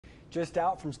just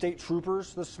out from state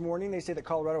troopers this morning. They say that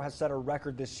Colorado has set a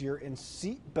record this year in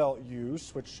seatbelt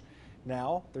use, which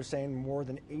now they're saying more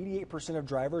than 88% of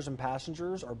drivers and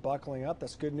passengers are buckling up.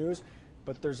 That's good news.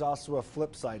 But there's also a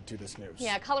flip side to this news.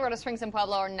 Yeah, Colorado Springs and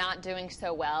Pueblo are not doing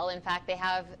so well. In fact, they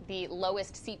have the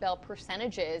lowest seatbelt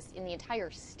percentages in the entire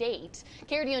state.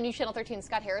 KRDO News Channel 13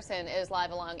 Scott Harrison is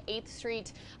live along 8th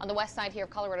Street on the west side here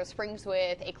of Colorado Springs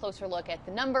with a closer look at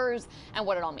the numbers and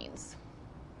what it all means.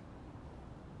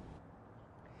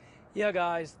 Yeah,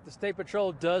 guys, the State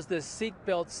Patrol does this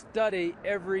seatbelt study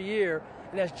every year.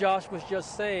 And as Josh was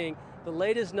just saying, the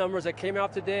latest numbers that came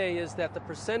out today is that the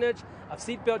percentage of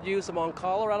seatbelt use among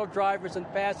Colorado drivers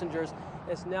and passengers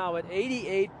is now at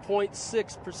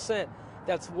 88.6%.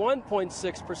 That's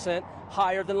 1.6%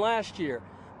 higher than last year.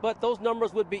 But those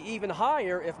numbers would be even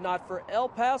higher if not for El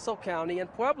Paso County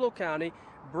and Pueblo County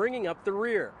bringing up the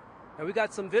rear. And we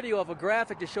got some video of a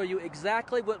graphic to show you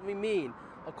exactly what we mean.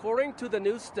 According to the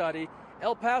new study,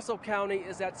 El Paso County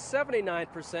is at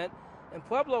 79% and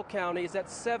Pueblo County is at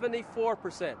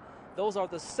 74%. Those are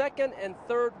the second and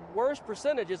third worst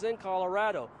percentages in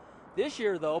Colorado. This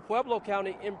year, though, Pueblo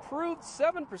County improved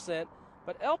 7%,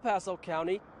 but El Paso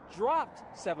County dropped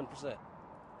 7%.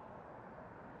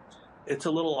 It's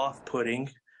a little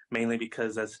off-putting, mainly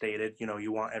because, as stated,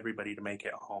 you want everybody to make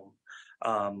it home.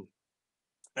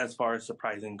 As far as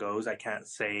surprising goes, I can't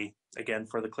say, again,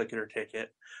 for the Click It or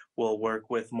Ticket, we'll work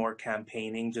with more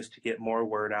campaigning just to get more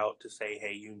word out to say,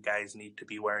 hey, you guys need to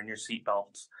be wearing your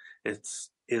seatbelts. It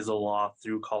is a law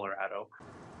through Colorado.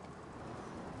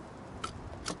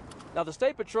 Now, the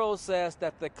State Patrol says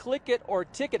that the Click It or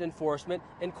Ticket enforcement,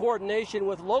 in coordination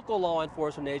with local law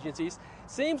enforcement agencies,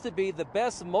 seems to be the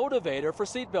best motivator for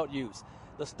seatbelt use.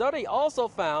 The study also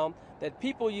found that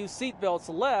people use seatbelts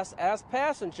less as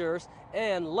passengers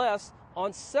and less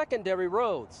on secondary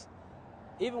roads.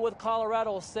 Even with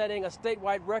Colorado setting a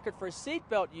statewide record for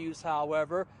seatbelt use,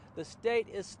 however, the state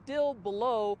is still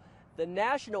below the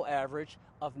national average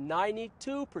of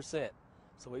 92%.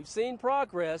 So we've seen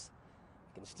progress.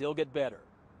 It can still get better.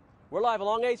 We're live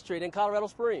along 8th Street in Colorado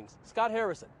Springs. Scott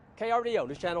Harrison, KRDO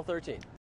News Channel 13.